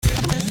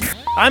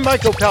I'm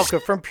Michael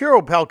Pelka from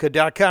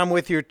PureOpelka.com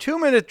with your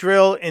 2-minute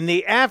drill in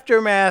the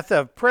aftermath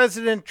of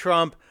President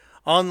Trump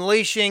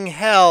unleashing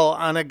hell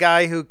on a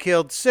guy who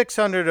killed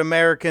 600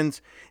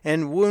 Americans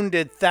and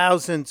wounded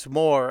thousands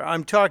more.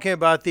 I'm talking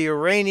about the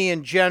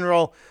Iranian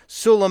general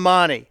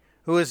Soleimani,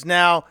 who is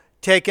now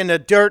taking a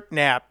dirt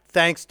nap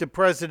thanks to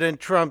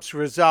President Trump's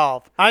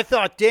resolve. I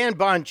thought Dan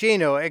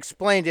Bongino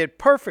explained it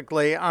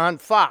perfectly on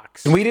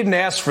Fox. We didn't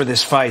ask for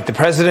this fight. The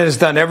president has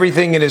done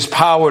everything in his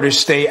power to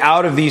stay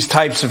out of these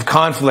types of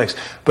conflicts.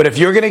 But if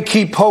you're going to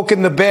keep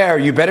poking the bear,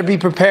 you better be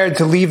prepared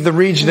to leave the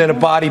region in a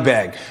body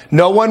bag.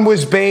 No one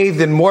was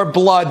bathed in more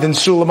blood than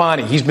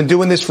Soleimani. He's been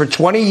doing this for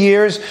 20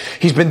 years.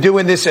 He's been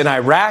doing this in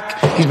Iraq.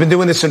 He's been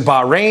doing this in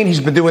Bahrain. He's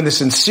been doing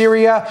this in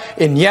Syria,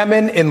 in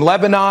Yemen, in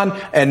Lebanon.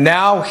 And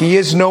now he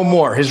is no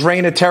more. His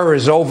reign of terror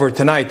is over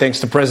tonight,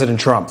 thanks to President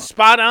Trump.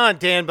 Spot on,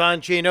 Dan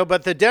Bongino,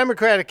 but the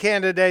Democratic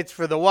candidates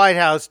for the White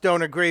House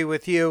don't agree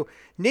with you.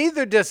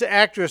 Neither does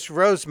actress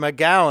Rose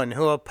McGowan,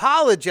 who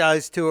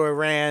apologized to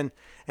Iran,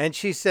 and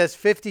she says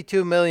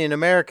 52 million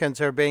Americans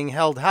are being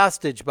held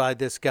hostage by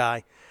this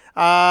guy.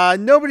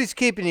 Nobody's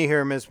keeping you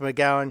here, Ms.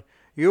 McGowan.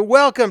 You're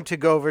welcome to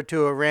go over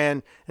to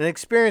Iran and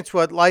experience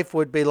what life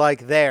would be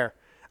like there.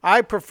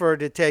 I prefer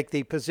to take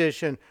the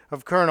position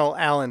of Colonel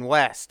Allen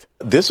West.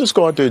 This is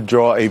going to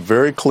draw a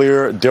very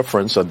clear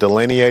difference, a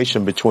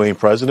delineation between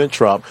President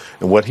Trump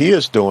and what he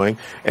is doing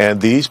and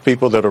these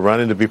people that are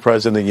running to be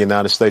president of the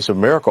United States of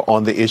America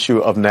on the issue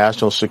of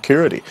national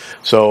security.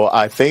 So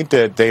I think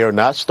that they are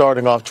not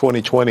starting off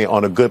 2020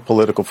 on a good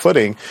political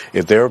footing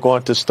if they're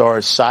going to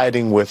start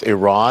siding with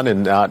Iran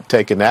and not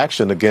taking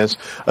action against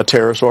a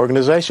terrorist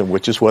organization,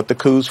 which is what the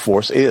Quds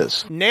Force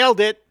is. Nailed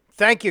it.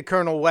 Thank you,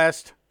 Colonel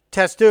West.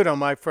 Testudo,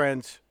 my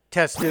friends.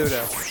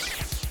 Testudo.